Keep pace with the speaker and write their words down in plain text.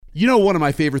You know, one of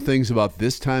my favorite things about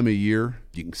this time of year,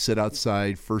 you can sit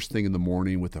outside first thing in the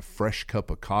morning with a fresh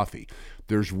cup of coffee.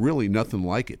 There's really nothing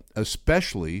like it,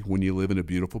 especially when you live in a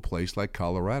beautiful place like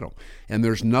Colorado. And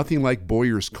there's nothing like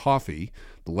Boyer's Coffee,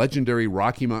 the legendary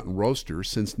Rocky Mountain roaster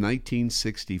since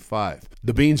 1965.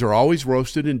 The beans are always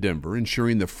roasted in Denver,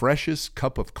 ensuring the freshest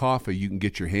cup of coffee you can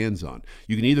get your hands on.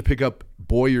 You can either pick up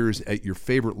Boyer's at your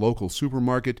favorite local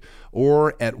supermarket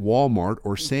or at Walmart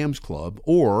or Sam's Club,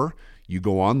 or you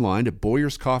go online at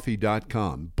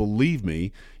boyerscoffee.com. Believe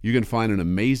me, you can find an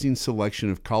amazing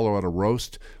selection of Colorado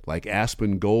roast like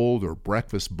Aspen Gold or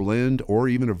Breakfast Blend, or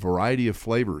even a variety of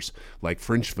flavors like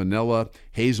French vanilla,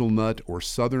 hazelnut, or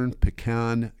Southern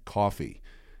pecan coffee.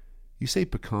 You say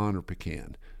pecan or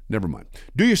pecan? Never mind.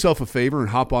 Do yourself a favor and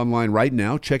hop online right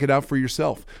now. Check it out for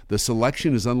yourself. The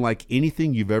selection is unlike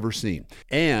anything you've ever seen.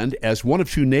 And as one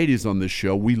of two natives on this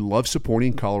show, we love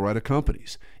supporting Colorado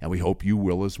companies, and we hope you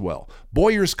will as well.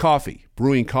 Boyer's Coffee,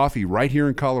 brewing coffee right here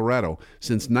in Colorado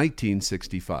since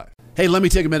 1965. Hey, let me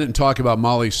take a minute and talk about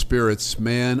Molly's Spirits.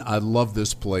 Man, I love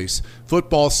this place.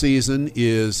 Football season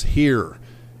is here.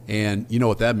 And you know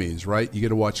what that means, right? You get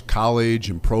to watch college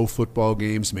and pro football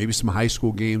games, maybe some high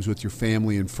school games with your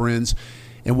family and friends.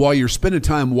 And while you're spending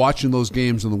time watching those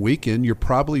games on the weekend, you're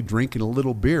probably drinking a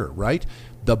little beer, right?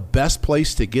 The best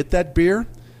place to get that beer,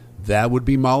 that would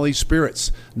be Molly's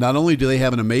Spirits. Not only do they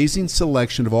have an amazing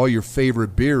selection of all your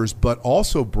favorite beers, but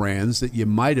also brands that you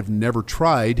might have never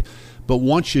tried, but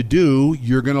once you do,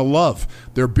 you're going to love.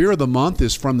 Their beer of the month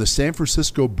is from the San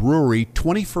Francisco brewery,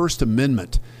 21st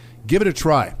Amendment. Give it a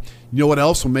try. You know what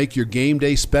else will make your game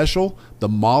day special? The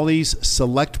Molly's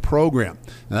Select program.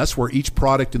 And that's where each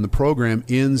product in the program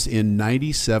ends in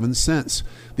 97 cents.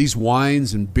 These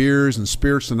wines and beers and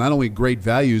spirits are not only great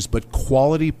values, but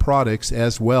quality products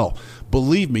as well.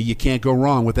 Believe me, you can't go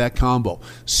wrong with that combo.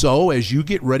 So as you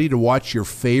get ready to watch your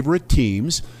favorite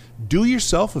teams, do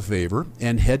yourself a favor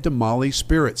and head to Molly's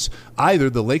Spirits,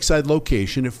 either the Lakeside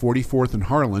location at 44th and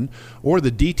Harlan or the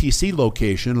DTC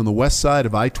location on the west side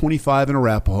of I-25 in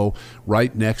Arapahoe,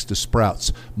 right next to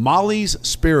Sprouts. Molly's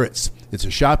Spirits. It's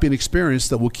a shopping experience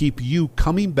that will keep you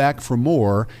coming back for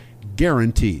more,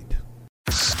 guaranteed.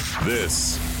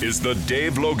 This is the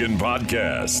Dave Logan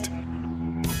Podcast.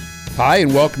 Hi,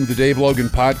 and welcome to the Dave Logan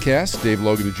Podcast. Dave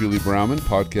Logan and Julie Browman,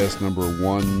 podcast number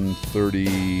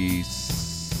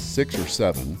 136 or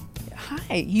 7.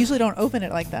 Hi. You usually don't open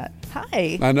it like that.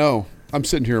 Hi. I know. I'm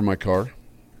sitting here in my car.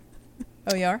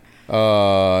 Oh, you are?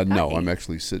 No, I'm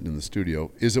actually sitting in the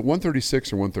studio. Is it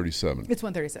 136 or 137? It's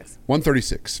 136.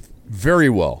 136. Very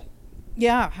well.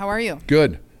 Yeah. How are you?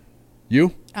 Good.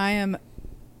 You? I am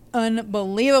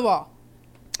unbelievable.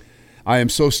 I am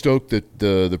so stoked that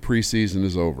the preseason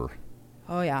is over.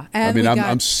 Oh, yeah. And I mean,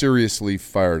 I'm seriously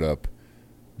fired up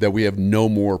that we have no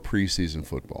more preseason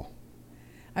football.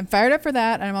 I'm fired up for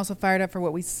that, and I'm also fired up for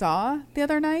what we saw the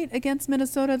other night against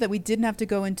Minnesota, that we didn't have to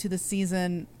go into the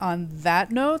season on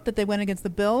that note, that they went against the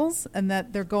Bills, and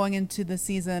that they're going into the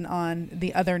season on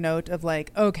the other note of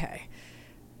like, okay,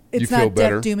 it's not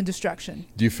death, doom, and destruction.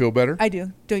 Do you feel better? I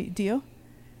do. Do you?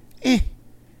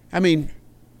 I mean,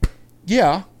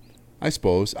 yeah, I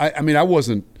suppose. I mean, I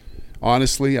wasn't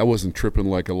tripping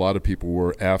like a lot of people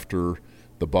were after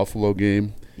the Buffalo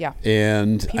game. Yeah.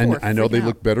 And I know they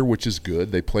look better, which is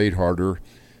good. They played harder.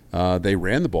 They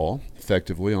ran the ball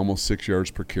effectively, almost 6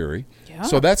 yards per carry. Yeah.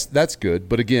 So that's good.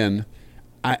 But again,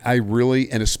 I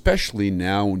really, and especially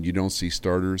now when you don't see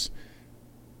starters,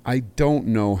 I don't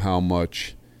know how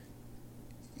much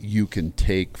you can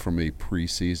take from a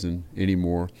preseason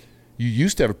anymore. You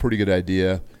used to have a pretty good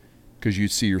idea because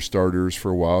you'd see your starters for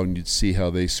a while and you'd see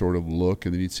how they sort of look,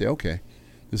 and then you'd say, okay,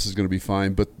 this is going to be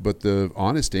fine. But the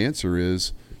honest answer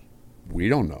is, we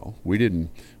don't know. We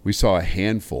saw a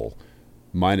handful,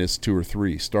 minus 2 or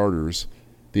 3 starters,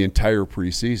 the entire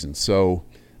preseason. So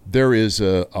there is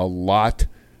a lot,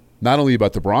 not only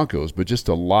about the Broncos, but just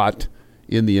a lot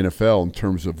in the NFL in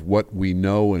terms of what we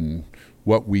know and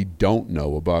what we don't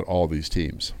know about all these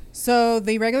teams. So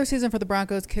the regular season for the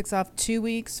Broncos kicks off 2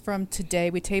 weeks from today.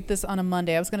 We taped this on a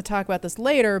Monday. I was going to talk about this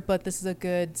later, but this is a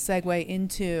good segue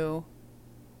into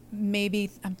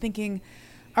maybe I'm thinking,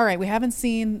 all right, we haven't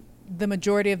seen the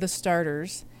majority of the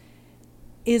starters.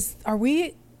 Are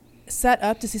we set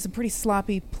up to see some pretty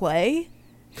sloppy play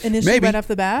initially right off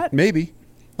the bat? Maybe.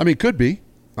 I mean, could be.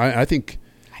 I think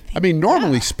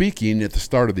normally speaking, at the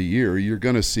start of the year, you're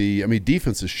going to see,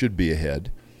 defenses should be ahead.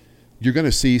 You're going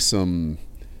to see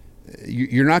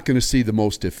you're not going to see the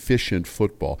most efficient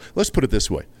football. Let's put it this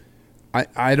way.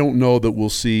 I don't know that we'll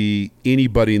see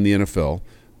anybody in the NFL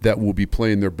that will be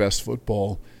playing their best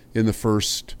football in the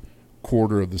first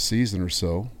quarter of the season or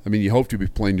so. I mean, you hope to be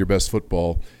playing your best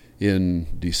football in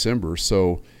December.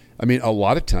 So, I mean, a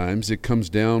lot of times it comes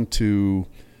down to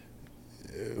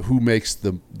who makes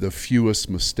the fewest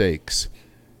mistakes,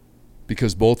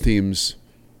 because both teams,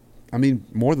 I mean,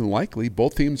 more than likely,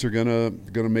 both teams are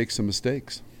gonna make some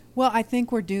mistakes. Well, I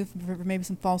think we're due for maybe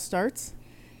some false starts,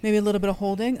 maybe a little bit of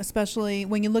holding, especially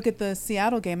when you look at the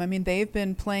Seattle game. I mean, they've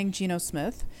been playing Geno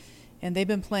Smith, and they've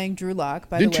been playing Drew Lock.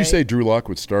 Didn't you say Drew Lock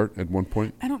would start at one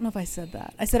point? I don't know if I said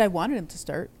that. I said I wanted him to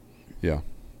start. Yeah.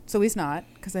 So he's not,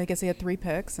 because I guess he had 3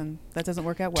 picks, and that doesn't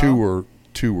work out well.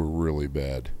 Two were really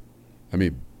bad. I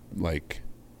mean, like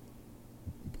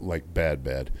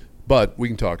bad. But we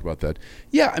can talk about that.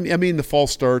 Yeah, I mean the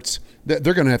false starts,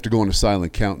 they're going to have to go into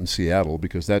silent count in Seattle,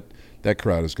 because that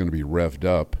crowd is going to be revved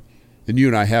up. And you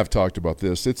and I have talked about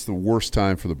this. It's the worst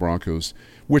time for the Broncos,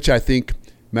 which I think,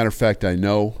 matter of fact, I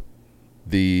know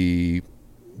the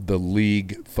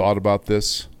league thought about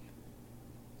this.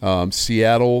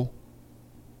 Seattle,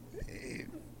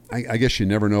 I guess you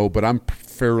never know, but I'm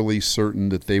fairly certain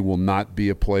that they will not be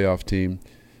a playoff team.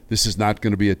 This is not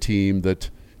going to be a team that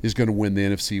is going to win the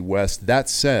NFC West. That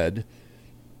said,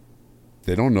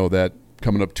 they don't know that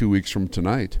coming up 2 weeks from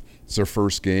tonight. It's their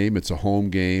first game. It's a home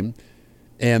game,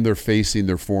 and they're facing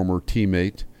their former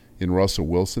teammate in Russell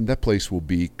Wilson. That place will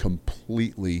be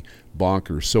completely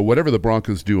bonkers. So whatever the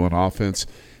Broncos do on offense,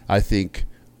 I think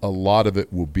a lot of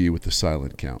it will be with the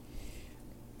silent count.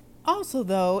 Also,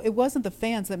 though, it wasn't the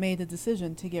fans that made the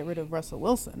decision to get rid of Russell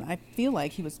Wilson. I feel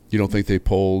like he was... You don't think they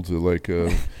polled like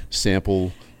a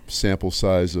sample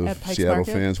size of Seattle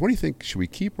Market fans? What do you think? Should we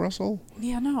keep Russell?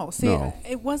 Yeah, no. See, No.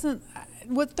 It wasn't...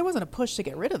 There wasn't a push to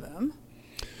get rid of him.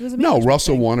 It was a No, management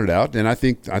Russell thing. wanted out, and I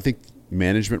think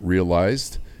management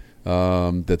realized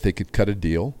that they could cut a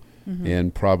deal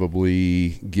and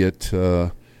probably get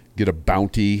a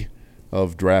bounty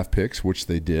of draft picks, which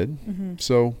they did.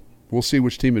 So we'll see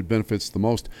which team it benefits the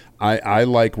most. I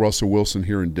like Russell Wilson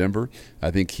here in Denver.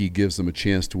 I think he gives them a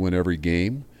chance to win every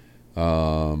game,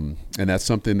 and that's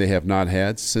something they have not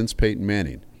had since Peyton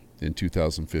Manning in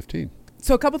 2015.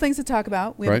 So a couple things to talk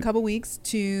about. We have Right. a couple weeks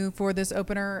for this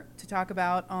opener to talk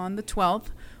about on the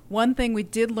 12th. One thing we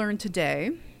did learn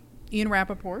today, Ian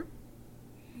Rappaport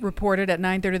reported at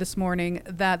 9:30 this morning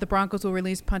that the Broncos will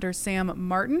release punter Sam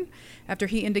Martin after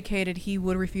he indicated he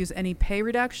would refuse any pay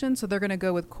reduction. So they're going to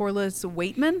go with Corliss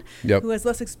Waitman, Yep. who has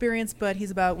less experience, but he's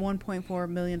about $1.4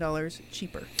 million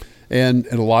cheaper. And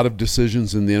a lot of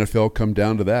decisions in the NFL come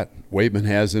down to that. Waitman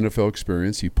has NFL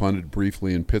experience. He punted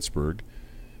briefly in Pittsburgh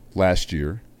last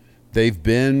year. They've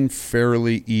been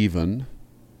fairly even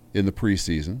in the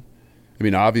preseason. I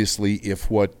mean, obviously, if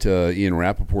what Ian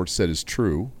Rappaport said is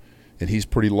true, and he's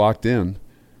pretty locked in,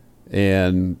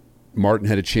 and Martin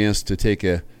had a chance to take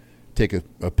a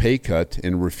pay cut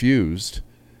and refused,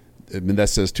 I mean, that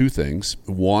says two things.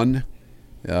 One,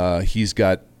 he's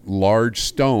got large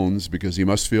stones because he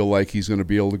must feel like he's going to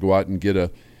be able to go out and get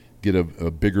a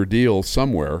bigger deal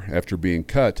somewhere after being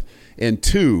cut. And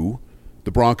two,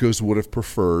 the Broncos would have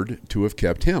preferred to have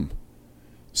kept him.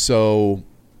 So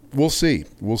we'll see.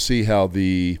 We'll see how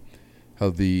the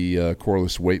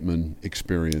Corliss Waitman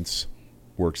experience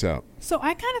works out. So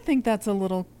I kind of think that's a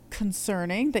little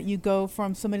concerning that you go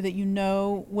from somebody that you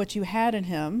know what you had in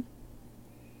him.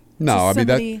 No, I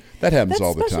mean, that happens that's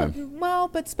all the special, time. Well,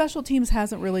 but special teams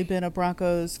hasn't really been a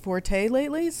Broncos forte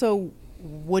lately, so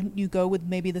wouldn't you go with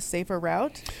maybe the safer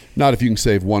route? Not if you can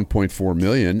save $1.4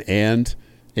 million and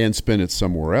spend it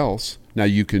somewhere else. Now,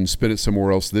 you can spend it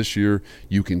somewhere else this year.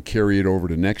 You can carry it over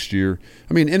to next year.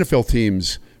 I mean, NFL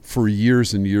teams for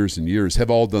years and years and years have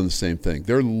all done the same thing.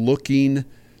 They're looking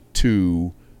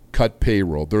to cut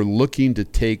payroll. They're looking to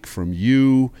take from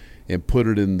you and put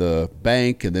it in the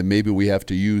bank, and then maybe we have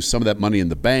to use some of that money in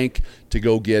the bank to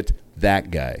go get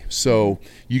that guy. So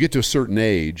you get to a certain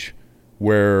age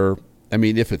where, I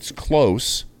mean, if it's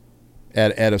close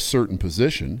at a certain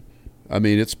position, I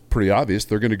mean, it's pretty obvious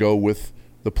they're going to go with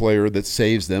the player that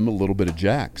saves them a little bit of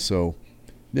jack. So,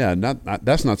 yeah,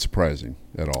 that's not surprising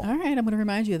at all. All right, I'm going to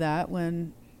remind you of that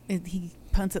when he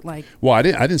punts it like... Well, I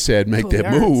didn't say I'd make that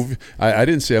yards. move. I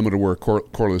didn't say I'm going to wear a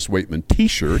Corliss Waitman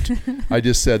T-shirt. I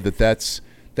just said that's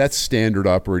standard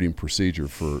operating procedure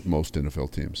for most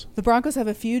NFL teams. The Broncos have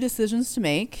a few decisions to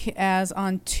make, as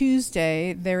on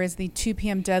Tuesday there is the 2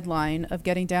 p.m. deadline of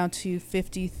getting down to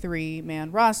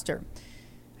 53-man roster.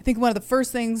 I think one of the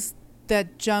first things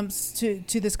that jumps to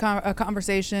this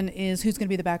conversation is who's going to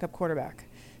be the backup quarterback,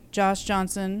 Josh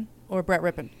Johnson or Brett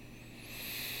Rippon.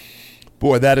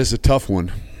 Boy, that is a tough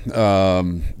one.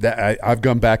 I've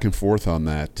gone back and forth on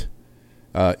that.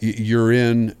 You're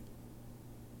in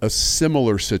a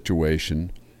similar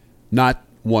situation Not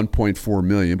 $1.4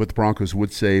 million, but the Broncos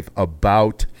would save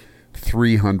about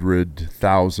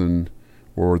 $300,000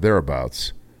 or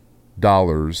thereabouts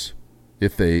dollars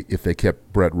if they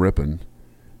kept Brett Rippon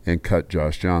and cut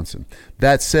Josh Johnson.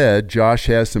 That said, Josh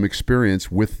has some experience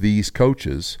with these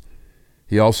coaches.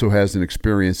 He also has an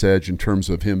experience edge in terms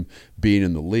of him being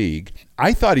in the league.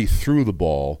 I thought he threw the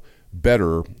ball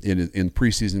better in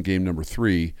preseason game number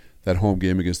 3, that home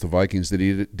game against the Vikings, than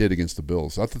he did against the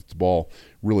Bills. I thought the ball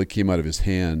really came out of his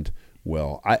hand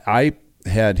well. I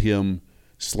had him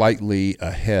slightly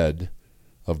ahead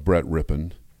of Brett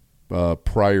Rippon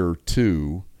prior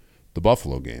to the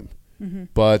Buffalo game. Mm-hmm.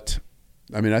 But,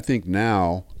 I mean, I think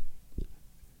now,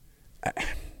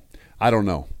 I don't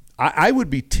know. I would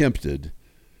be tempted.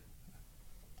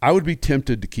 I would be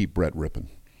tempted to keep Brett Rippon.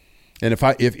 And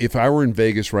if I were in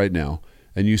Vegas right now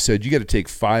and you said you got to take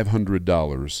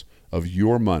 $500 of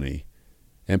your money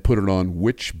and put it on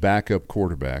which backup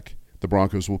quarterback the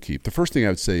Broncos will keep, the first thing I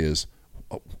would say is,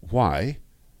 why?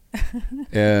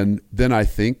 And then I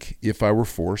think if I were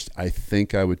forced, I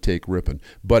think I would take Rippon.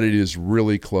 But it is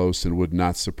really close and would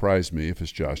not surprise me if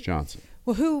it's Josh Johnson.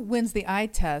 Well, who wins the eye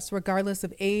test, regardless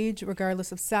of age,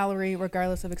 regardless of salary,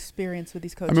 regardless of experience with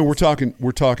these coaches? I mean, we're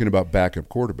talking about backup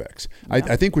quarterbacks. Yeah.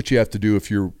 I think what you have to do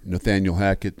if you're Nathaniel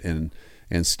Hackett and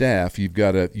staff, you've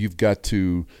got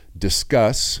to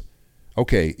discuss.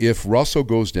 Okay, if Russell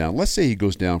goes down, let's say he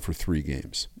goes down for 3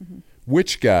 games. Mm-hmm.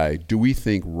 Which guy do we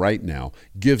think right now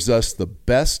gives us the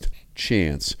best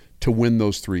chance to win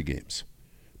those 3 games?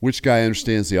 Which guy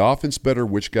understands the offense better?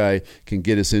 Which guy can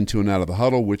get us into and out of the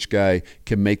huddle? Which guy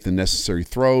can make the necessary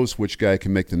throws? Which guy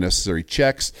can make the necessary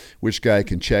checks? Which guy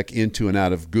can check into and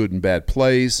out of good and bad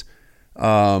plays?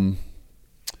 And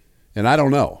I don't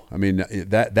know. I mean,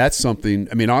 that's something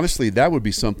 – I mean, honestly, that would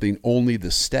be something only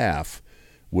the staff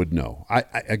would know.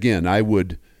 I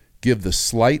would give the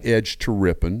slight edge to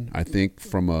Rippon. I think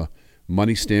from a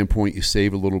money standpoint, you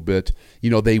save a little bit.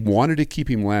 You know, they wanted to keep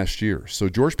him last year. So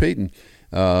George Paton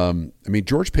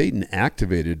George Paton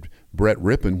activated Brett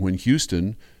Rippon when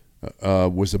Houston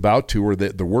was about to, or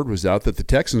the word was out that the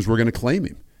Texans were going to claim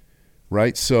him,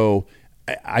 right? So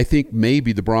I think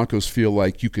maybe the Broncos feel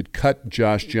like you could cut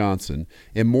Josh Johnson,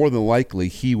 and more than likely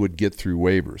he would get through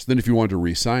waivers. Then if you wanted to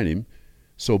re-sign him,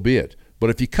 so be it. But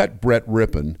if you cut Brett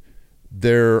Rippon,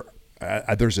 there's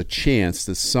a chance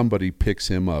that somebody picks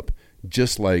him up,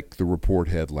 just like the report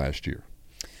had last year.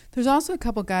 There's also a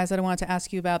couple guys that I wanted to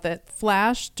ask you about that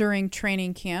flashed during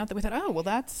training camp that we thought, oh, well,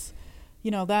 that's,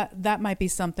 that might be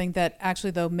something that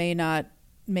actually, though, may not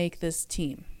make this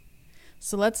team.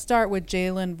 So let's start with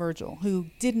Jalen Virgil, who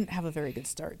didn't have a very good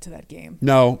start to that game.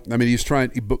 No, I mean, he's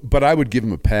trying, but I would give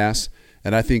him a pass,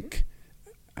 and I think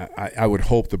I would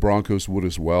hope the Broncos would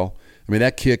as well. I mean,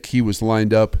 that kick, he was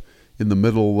lined up in the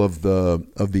middle of the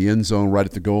end zone right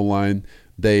at the goal line.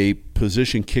 They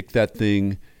position kicked that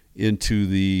thing into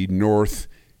the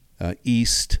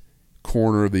northeast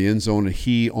corner of the end zone, and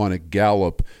he, on a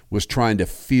gallop, was trying to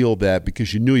feel that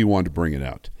because you knew he wanted to bring it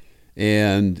out.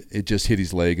 And it just hit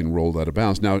his leg and rolled out of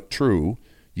bounds. Now, true,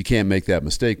 you can't make that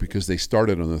mistake because they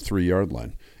started on the 3-yard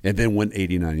line and then went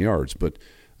 89 yards. But,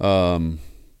 I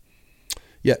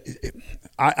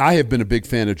have been a big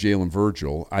fan of Jalen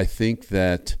Virgil. I think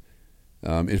that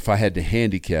if I had to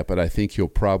handicap it, I think he'll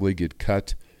probably get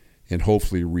cut and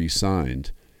hopefully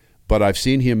re-signed. But I've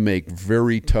seen him make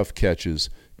very tough catches,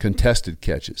 contested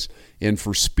catches. And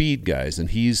for speed guys, and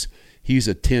he's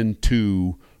a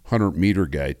 10-2 100-meter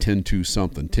guy, 10-2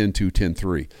 something, 10-2,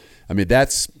 10-3. I mean,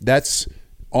 that's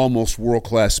almost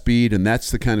world-class speed, and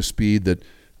that's the kind of speed that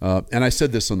and I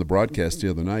said this on the broadcast the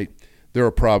other night, there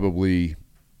are probably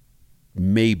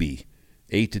maybe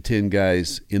 8 to 10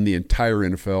 guys in the entire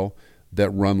NFL that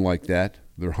run like that.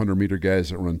 There are 100-meter guys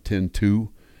that run 10-2.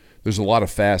 There's a lot of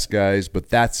fast guys, but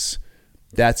that's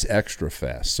extra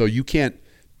fast. So you can't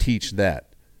teach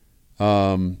that.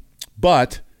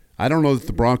 But I don't know that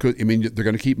the Broncos – I mean, they're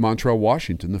going to keep Montrell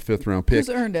Washington, the 5th-round pick. Who's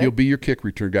earned it? He'll be your kick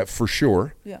return guy for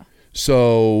sure. Yeah.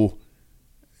 So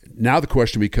now the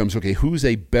question becomes, okay, who's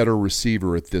a better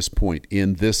receiver at this point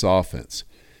in this offense?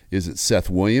 Is it Seth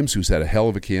Williams, who's had a hell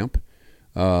of a camp?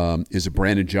 Is it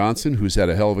Brandon Johnson, who's had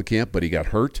a hell of a camp, but he got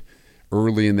hurt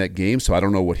early in that game, so I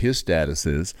don't know what his status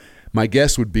is. My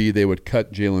guess would be they would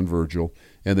cut Jalen Virgil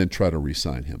and then try to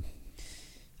re-sign him.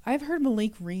 I've heard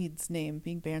Malik Reed's name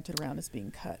being bantered around as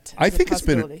being cut. I think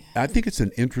it's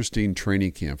an interesting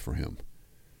training camp for him.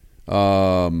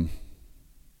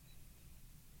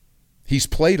 He's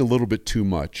played a little bit too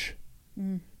much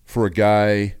for a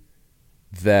guy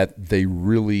that they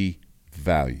really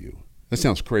value. That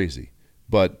sounds crazy,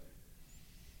 but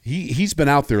he's been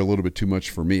out there a little bit too much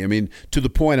for me. I mean, to the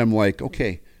point I'm like,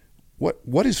 okay,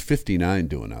 what is 59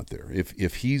 doing out there?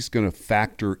 If he's going to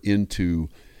factor into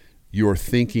your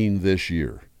thinking this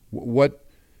year, what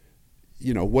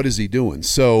is he doing?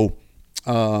 So,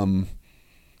 I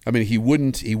mean, he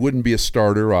wouldn't be a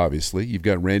starter. Obviously, you've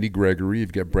got Randy Gregory,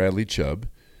 you've got Bradley Chubb.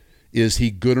 Is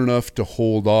he good enough to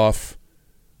hold off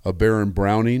a Baron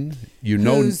Browning? You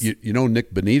know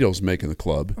Nick Benito's making the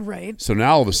club, right? So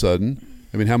now all of a sudden,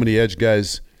 I mean, how many edge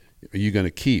guys are you going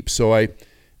to keep? So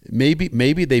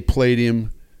maybe they played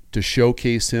him to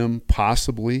showcase him,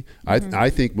 possibly. I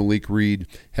think Malik Reed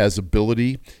has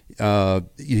ability.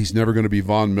 He's never going to be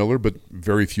Von Miller, but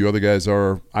very few other guys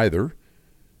are either.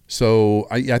 So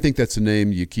I think that's a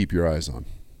name you keep your eyes on.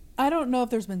 I don't know if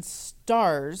there's been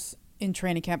stars in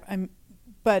training camp,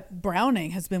 but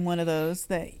Browning has been one of those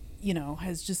that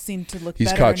has just seemed to look. He's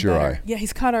better caught and your better. eye. Yeah,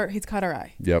 he's caught our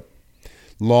eye. Yep,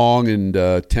 long and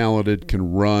talented,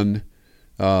 can run.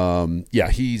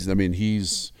 He's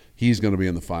going to be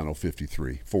in the final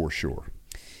 53 for sure.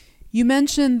 You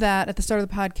mentioned that at the start of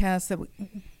the podcast that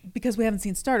because we haven't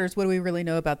seen starters, what do we really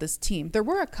know about this team? There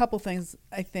were a couple things,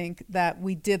 I think, that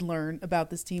we did learn about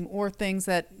this team, or things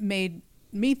that made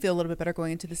me feel a little bit better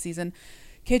going into the season.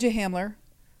 KJ Hamler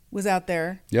was out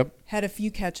there. Yep. Had a few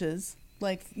catches,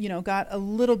 got a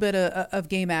little bit of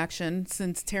game action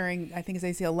since tearing, I think,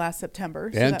 his ACL last September.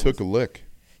 And took a lick.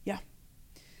 Yeah.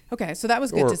 Okay, so that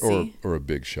was good to see. Or a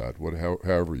big shot,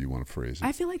 however you want to phrase it.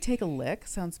 I feel like take a lick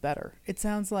sounds better. It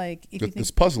sounds like if you think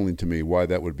it's puzzling to me why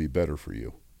that would be better for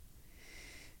you.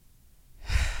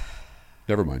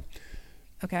 Never mind.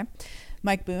 Okay.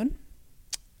 Mike Boone?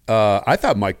 I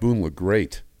thought Mike Boone looked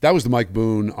great. That was the Mike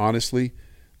Boone, honestly,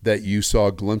 that you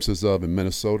saw glimpses of in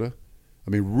Minnesota.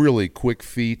 I mean, really quick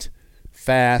feet,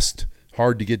 fast,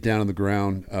 hard to get down on the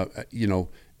ground. I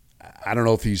don't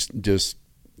know if he's just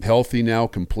healthy now,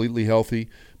 completely healthy,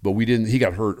 but he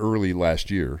got hurt early last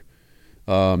year.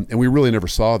 And we really never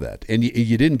saw that. And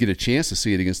you didn't get a chance to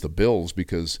see it against the Bills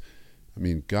because, I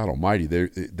mean, God almighty,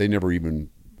 they never even,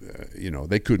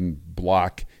 they couldn't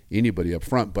block anybody up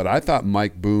front. But I thought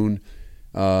Mike Boone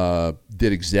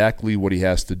did exactly what he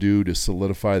has to do to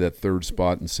solidify that third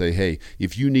spot and say, hey,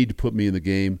 if you need to put me in the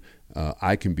game,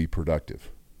 I can be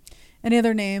productive. Any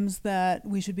other names that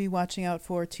we should be watching out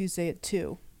for Tuesday at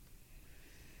 2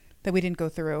 that we didn't go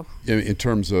through? In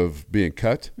terms of being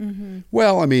cut? Mm-hmm.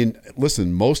 Well, I mean,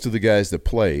 listen, most of the guys that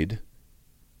played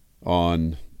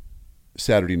on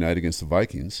Saturday night against the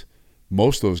Vikings,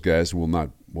 most of those guys will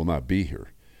not be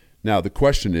here. Now, the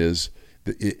question is,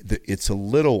 it's a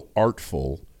little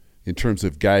artful in terms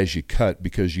of guys you cut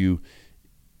because you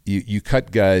cut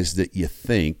guys that you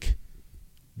think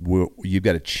you've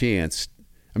got a chance.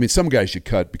 I mean, some guys you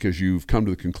cut because you've come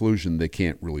to the conclusion they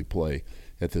can't really play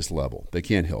at this level. They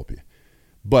can't help you.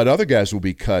 But other guys will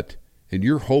be cut, and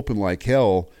you're hoping like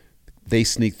hell they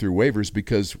sneak through waivers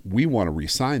because we want to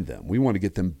re-sign them. We want to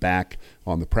get them back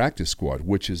on the practice squad,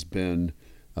 which has been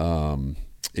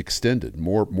extended,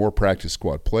 more practice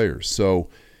squad players. So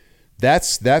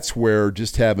that's where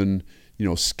just having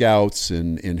scouts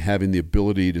and having the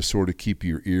ability to sort of keep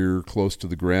your ear close to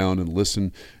the ground and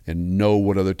listen and know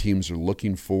what other teams are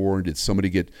looking for. Did somebody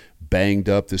get banged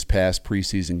up this past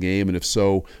preseason game? And if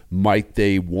so, might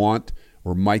they want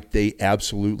or might they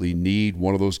absolutely need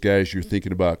one of those guys you're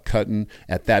thinking about cutting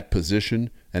at that position?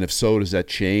 And if so, does that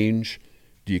change?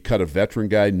 Do you cut a veteran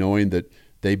guy knowing that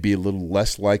they'd be a little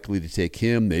less likely to take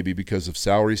him, maybe because of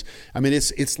salaries? I mean,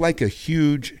 it's like a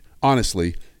huge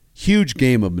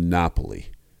game of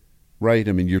Monopoly, right?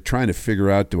 I mean, you're trying to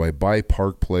figure out, do I buy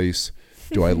Park Place?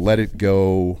 Do I let it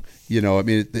go? I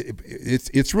mean,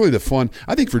 it's really the fun.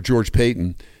 I think for George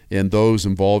Payton and those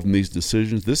involved in these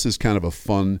decisions, this is kind of a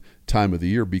fun time of the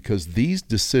year because these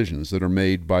decisions that are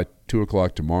made by 2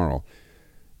 o'clock tomorrow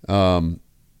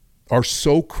are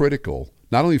so critical,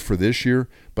 not only for this year,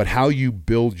 but how you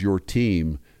build your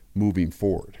team moving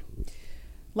forward.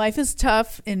 Life is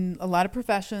tough in a lot of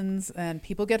professions, and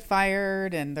people get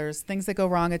fired, and there's things that go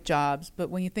wrong at jobs. But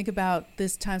when you think about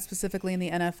this time specifically in the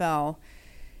NFL,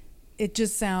 it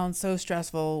just sounds so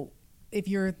stressful if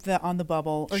you're on the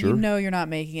bubble or Sure. you're not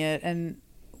making it. And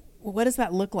what does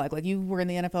that look like? Like, you were in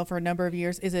the NFL for a number of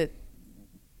years. It's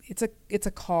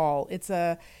a call. It's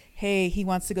a, hey, he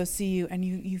wants to go see you, and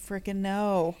you freaking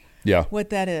know. Yeah. What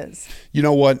that is. You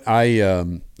know what?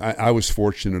 I was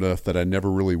fortunate enough that I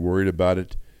never really worried about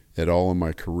it at all in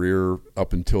my career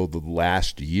up until the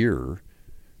last year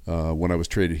when I was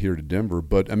traded here to Denver.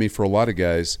 But, I mean, for a lot of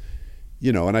guys,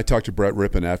 and I talked to Brett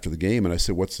Rippon after the game, and I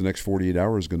said, what's the next 48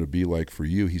 hours going to be like for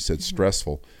you? He said,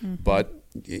 stressful. Mm-hmm. But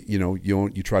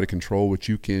you try to control what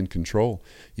you can control.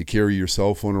 You carry your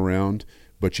cell phone around,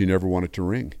 but you never want it to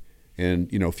ring. And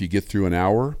if you get through an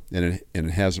hour and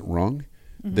it hasn't rung,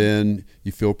 then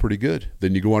you feel pretty good.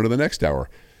 Then you go on to the next hour,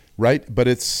 right? But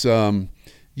it's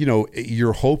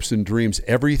your hopes and dreams,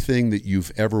 everything that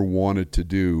you've ever wanted to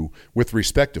do with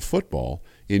respect to football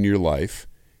in your life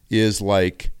is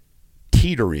like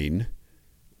teetering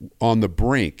on the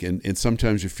brink. And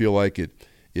sometimes you feel like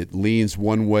it leans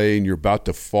one way and you're about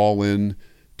to fall in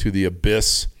to the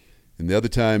abyss. And the other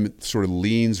time it sort of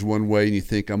leans one way and you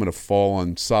think, I'm going to fall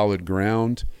on solid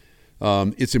ground.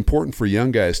 It's important for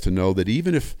young guys to know that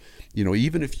even if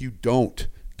you don't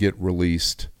get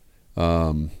released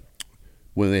when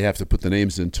they have to put the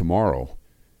names in tomorrow,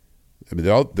 I mean,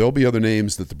 there'll be other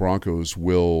names that the Broncos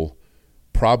will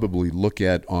probably look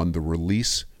at on the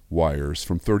release wires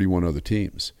from 31 other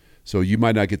teams. So you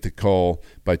might not get the call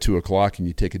by 2:00 and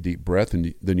you take a deep breath,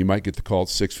 and then you might get the call at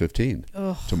 6:15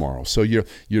 tomorrow. So you're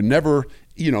never,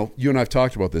 you and I've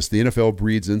talked about this. The NFL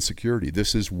breeds insecurity.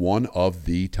 This is one of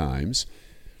the times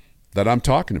that I'm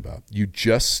talking about. You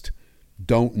just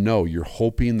don't know. You're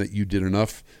hoping that you did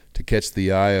enough to catch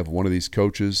the eye of one of these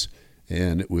coaches,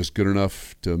 and it was good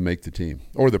enough to make the team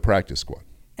or the practice squad.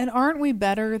 And aren't we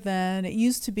better than it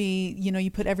used to be?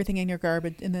 You put everything in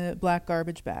the black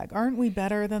garbage bag. Aren't we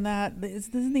better than that?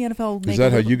 Isn't the NFL? Is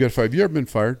that how you got fired? Have you ever been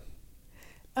fired?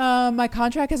 My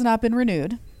contract has not been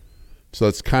renewed. So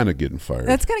that's kind of getting fired.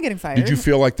 That's kind of getting fired. Did you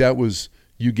feel like that was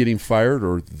you getting fired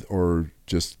or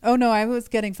just? Oh no, I was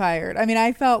getting fired. I mean,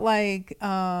 I felt like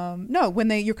no. When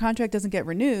your contract doesn't get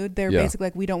renewed, they're basically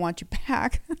like, we don't want you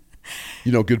back.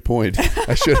 Good point.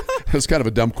 That was kind of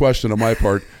a dumb question on my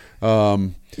part.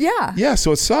 Yeah.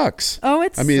 So it sucks. Oh,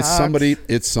 it sucks. I mean,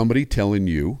 it's somebody telling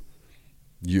you,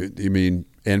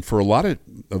 and for a lot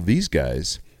of these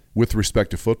guys, with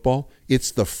respect to football,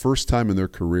 it's the first time in their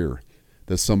career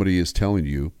that somebody is telling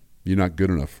you, you're not good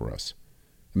enough for us.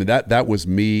 I mean, that was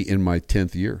me in my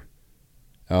 10th year.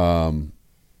 And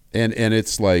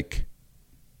it's like,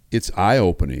 it's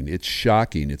eye-opening. It's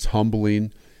shocking. It's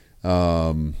humbling.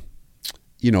 And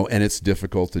it's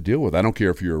difficult to deal with. I don't care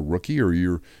if you're a rookie or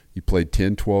you played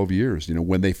 10, 12 years.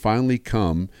 When they finally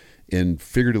come and,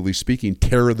 figuratively speaking,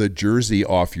 tear the jersey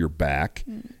off your back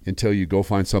until you go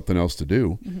find something else to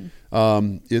do,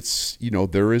 it's,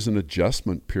 there is an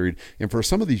adjustment period. And for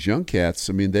some of these young cats,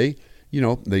 I mean, they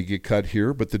get cut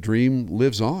here, but the dream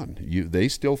lives on. They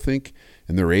still think,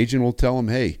 and their agent will tell them,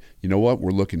 hey, you know what,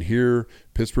 we're looking here.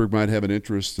 Pittsburgh might have an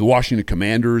interest. The Washington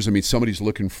Commanders, I mean, somebody's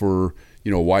looking for,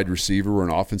 a wide receiver or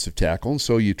an offensive tackle, and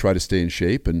so you try to stay in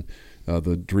shape, and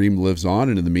the dream lives on.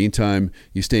 And in the meantime,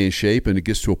 you stay in shape, and it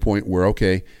gets to a point where,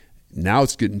 okay, now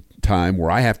it's getting time where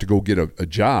I have to go get a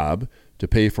job to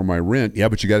pay for my rent. Yeah,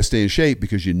 but you got to stay in shape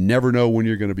because you never know when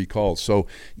you're going to be called. So,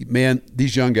 man,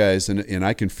 these young guys, and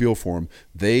I can feel for them,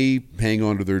 they hang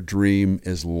on to their dream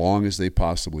as long as they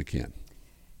possibly can.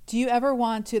 Do you ever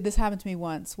want to – this happened to me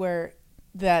once where –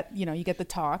 that you get the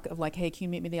talk of like, hey, can you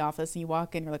meet me in the office? And you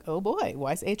walk in, you're like, oh boy,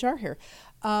 why is HR here?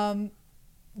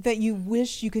 That you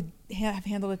wish you could have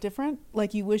handled it different.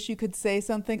 Like you wish you could say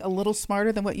something a little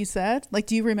smarter than what you said. Like,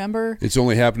 do you remember? It's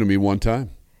only happened to me one time.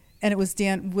 And it was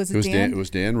Dan. Was it Dan? It was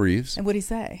Dan Reeves. And what did he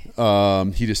say?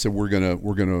 He just said, we're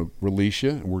gonna release you,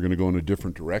 and we're gonna go in a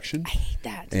different direction. I hate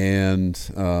that. And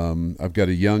I've got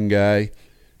a young guy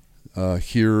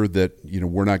here that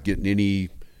we're not getting any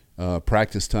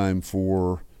practice time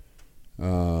for,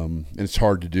 and it's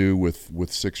hard to do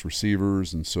with 6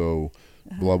 receivers, and so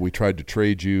we tried to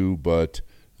trade you, but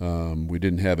we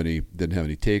didn't have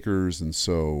any takers, and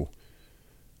so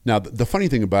now the funny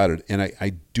thing about it, and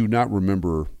I do not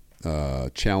remember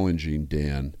challenging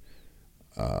Dan,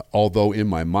 although in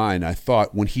my mind I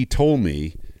thought when he told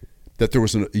me that there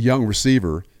was a young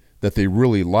receiver that they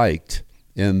really liked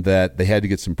and that they had to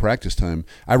get some practice time,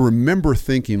 I remember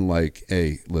thinking like,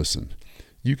 hey, listen,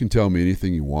 you can tell me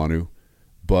anything you want to,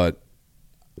 but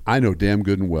I know damn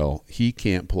good and well he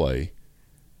can't play.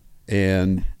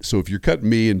 And so if you're cutting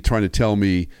me and trying to tell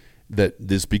me that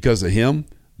this because of him,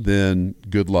 then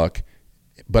good luck.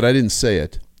 But I didn't say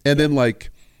it. And then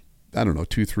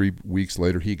 2-3 weeks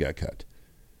later, he got cut.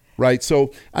 Right.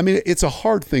 So, I mean, it's a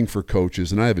hard thing for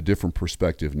coaches, and I have a different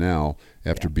perspective now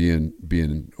after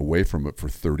being away from it for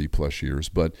 30 plus years.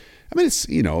 But I mean,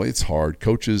 it's hard.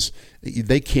 Coaches,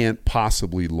 they can't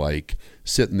possibly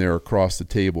sitting there across the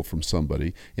table from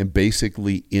somebody and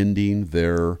basically ending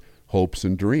their hopes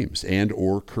and dreams and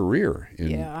or career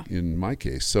in my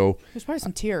case. So there's probably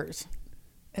some tears.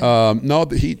 No,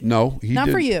 he not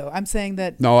didn't. For you. I'm saying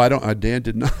that. No, I don't. Dan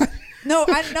did not. No,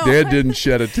 I know. Dan didn't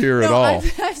shed a tear at all.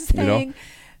 I'm saying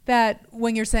that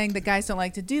when you're saying that guys don't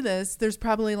like to do this, there's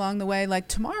probably along the way, like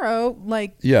tomorrow,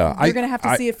 like Yeah, you're going to have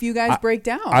to see a few guys break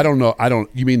down. I don't know.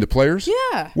 You mean the players?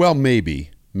 Yeah. Well,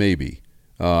 maybe.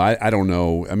 I don't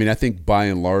know. I mean, I think by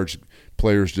and large,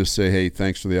 players just say, "Hey,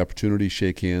 thanks for the opportunity,"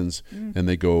 shake hands, and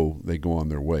they go on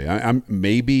their way.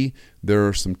 Maybe there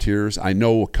are some tears. I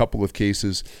know a couple of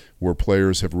cases where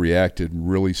players have reacted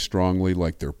really strongly,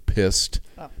 like they're pissed,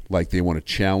 like they want to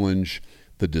challenge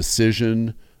the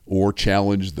decision or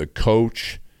challenge the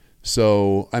coach.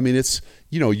 So, I mean, it's,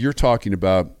 you're talking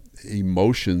about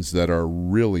emotions that are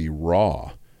really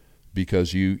raw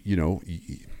because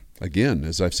again,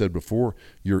 as I've said before,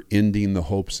 you're ending the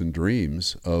hopes and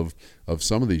dreams of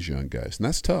some of these young guys, and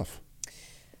that's tough.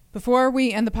 Before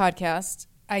we end the podcast,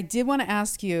 I did want to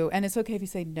ask you, and it's okay if you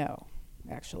say no,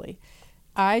 actually.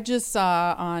 I just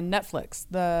saw on Netflix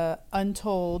the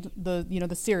Untold, the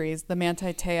series, the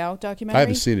Manti Te'o documentary. I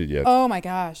haven't seen it yet. Oh my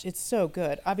gosh, it's so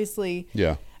good. Obviously,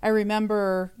 yeah. I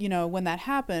remember, when that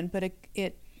happened, but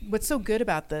it what's so good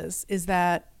about this is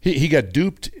that he got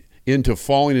duped into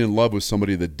falling in love with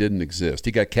somebody that didn't exist.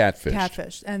 He got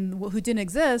catfished. And who didn't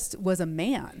exist was a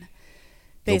man,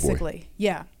 basically. Oh,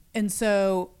 yeah. And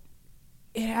so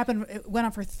it went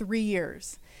on for 3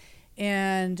 years.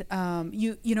 And,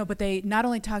 but they not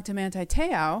only talked to Manti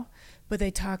Te'o, but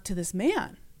they talked to this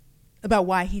man about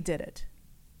why he did it.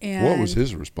 And what was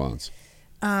his response?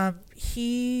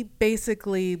 He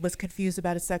basically was confused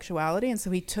about his sexuality. And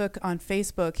so he took on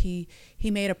Facebook, he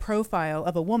made a profile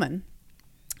of a woman.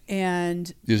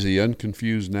 And is he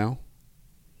unconfused now?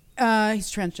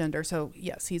 He's transgender. So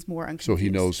yes, he's more unconfused. So he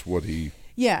knows what he...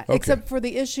 Yeah, okay. Except for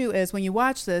the issue is when you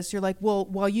watch this, you're like, well,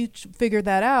 while you figured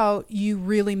that out, you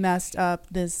really messed up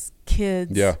this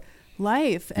kid's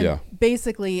life. And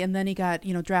basically, and then he got,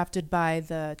 drafted by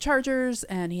the Chargers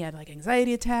and he had like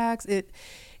anxiety attacks. It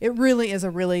really is a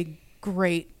really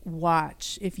great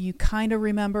watch if you kind of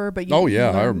remember. But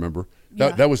I remember.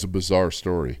 That was a bizarre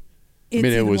story.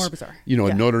 It was more bizarre.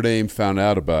 Notre Dame found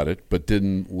out about it, but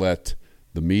didn't let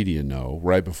the media know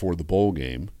right before the bowl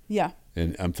game. Yeah.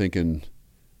 And I'm thinking...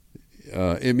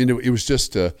 it was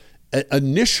just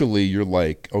initially you're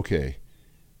like, okay,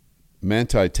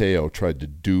 Manti Te'o tried to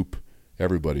dupe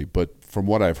everybody, but from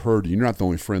what I've heard, you're not the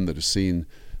only friend that has seen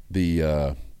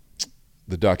the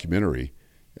documentary.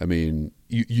 I mean,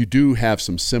 you do have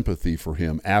some sympathy for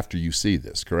him after you see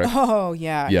this, correct? Oh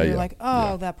yeah, you're like,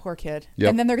 that poor kid. Yep.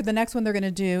 And then the next one they're going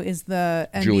to do is the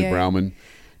NBA. Julie Browman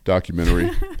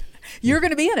documentary. You're going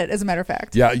to be in it, as a matter of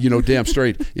fact. Yeah, damn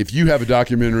straight. If you have a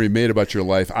documentary made about your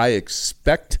life, I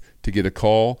expect to get a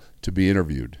call to be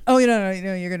interviewed. Oh, no,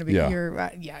 you're going to be. You're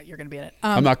going to be in it.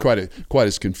 I'm not quite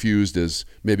as confused as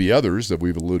maybe others that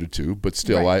we've alluded to, but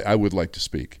still, right. I would like to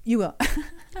speak. You will.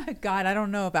 God, I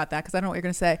don't know about that because I don't know what you're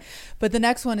going to say. But the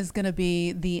next one is going to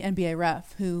be the NBA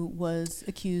ref who was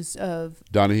accused of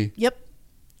Donahue. Yep.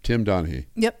 Tim Donahue.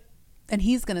 Yep. And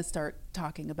he's going to start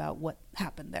talking about what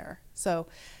happened there. So.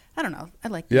 I don't know. I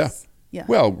like this. Yeah.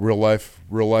 Well, real life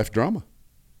drama,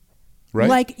 right?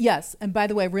 Like, yes. And by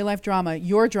the way, real life drama,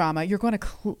 your drama. You're going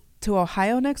to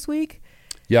Ohio next week?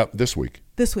 Yeah, this week.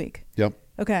 This week. Yep.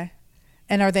 Okay.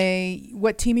 And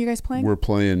what team are you guys playing? We're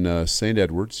playing St.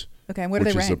 Edwards. Okay. And what are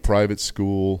they ranked? Which is a private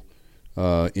school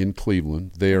in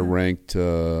Cleveland. They are ranked,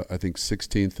 I think,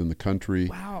 16th in the country.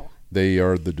 Wow. They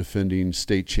are the defending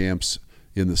state champs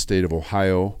in the state of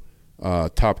Ohio.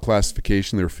 Top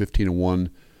classification. They're 15-1.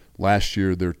 Last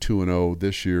year, they're 2-0.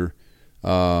 This year,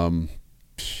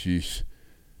 she's,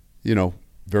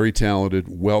 very talented,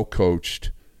 well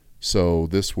coached. So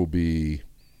this will be,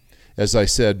 as I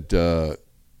said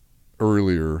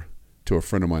earlier to a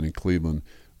friend of mine in Cleveland,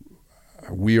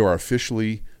 we are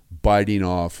officially biting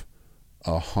off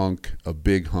a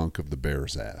big hunk of the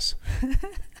Bears' ass.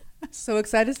 So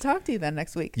excited to talk to you then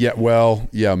next week. Yeah, well,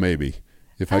 yeah, maybe.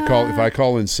 If I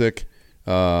call in sick.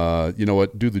 You know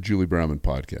what? Do the Julie Browman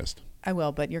podcast. I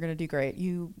will, but you're going to do great.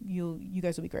 You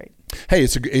guys will be great. Hey,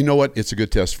 you know what? It's a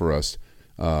good test for us.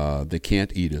 They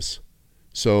can't eat us,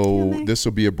 so this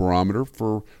will be a barometer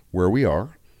for where we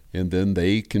are. And then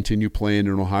they continue playing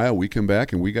in Ohio. We come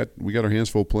back and we got our hands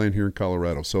full playing here in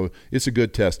Colorado. So it's a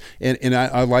good test, and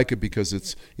I like it because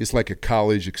it's like a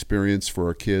college experience for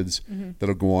our kids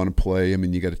that'll go on and play. I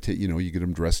mean, you got to you get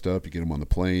them dressed up, you get them on the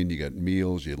plane, you got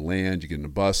meals, you land, you get in a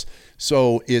bus.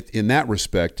 So in that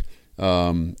respect,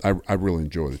 I really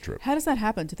enjoy the trip. How does that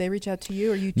happen? Did they reach out to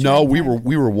you, or you? No, we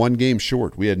were one game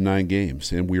short. We had 9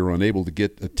 games, and we were unable to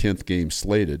get a 10th game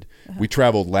slated. We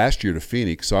traveled last year to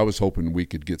Phoenix, so I was hoping we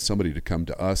could get somebody to come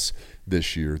to us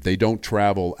this year. They don't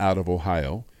travel out of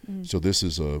Ohio, so this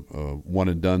is a one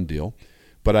and done deal.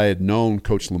 But I had known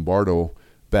Coach Lombardo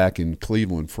back in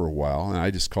Cleveland for a while, and I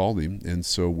just called him, and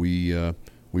so we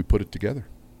put it together.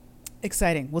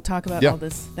 Exciting. We'll talk about Yeah. all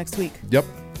this next week. Yep.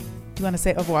 Do you want to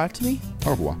say au revoir to me?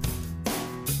 Au revoir.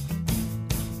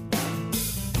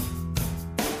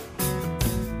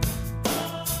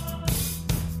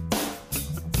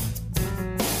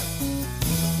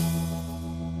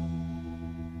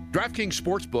 DraftKings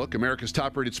Sportsbook, America's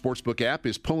top-rated sportsbook app,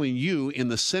 is pulling you in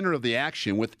the center of the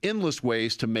action with endless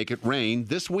ways to make it rain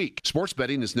this week. Sports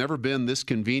betting has never been this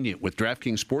convenient. With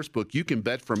DraftKings Sportsbook, you can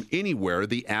bet from anywhere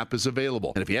the app is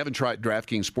available. And if you haven't tried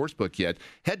DraftKings Sportsbook yet,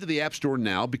 head to the App Store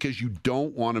now because you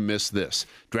don't want to miss this.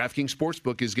 DraftKings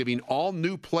Sportsbook is giving all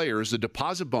new players a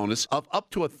deposit bonus of up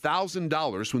to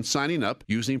 $1,000 when signing up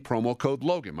using promo code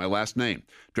Logan, my last name.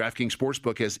 DraftKings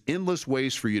Sportsbook has endless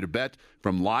ways for you to bet,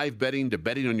 from live betting to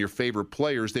betting on your favorite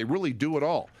players. They really do it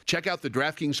all. Check out the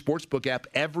DraftKings Sportsbook app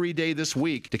every day this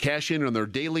week to cash in on their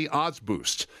daily odds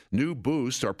boosts. New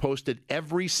boosts are posted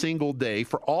every single day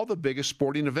for all the biggest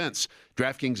sporting events.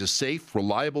 DraftKings is safe,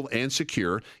 reliable, and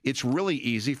secure. It's really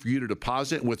easy for you to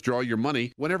deposit and withdraw your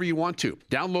money whenever you want to.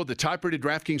 Download the top-rated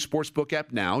DraftKings Sportsbook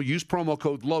app now. Use promo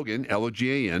code Logan,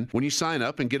 L-O-G-A-N, when you sign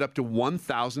up and get up to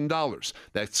 $1,000.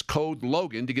 That's code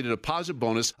Logan to get a deposit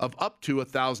bonus of up to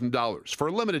 $1,000 for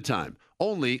a limited time.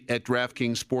 Only at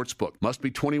DraftKings Sportsbook. Must be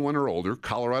 21 or older.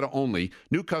 Colorado only.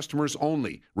 New customers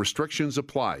only. Restrictions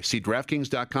apply. See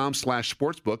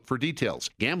DraftKings.com/sportsbook for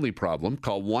details. Gambling problem?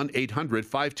 Call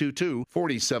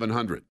 1-800-522-4700.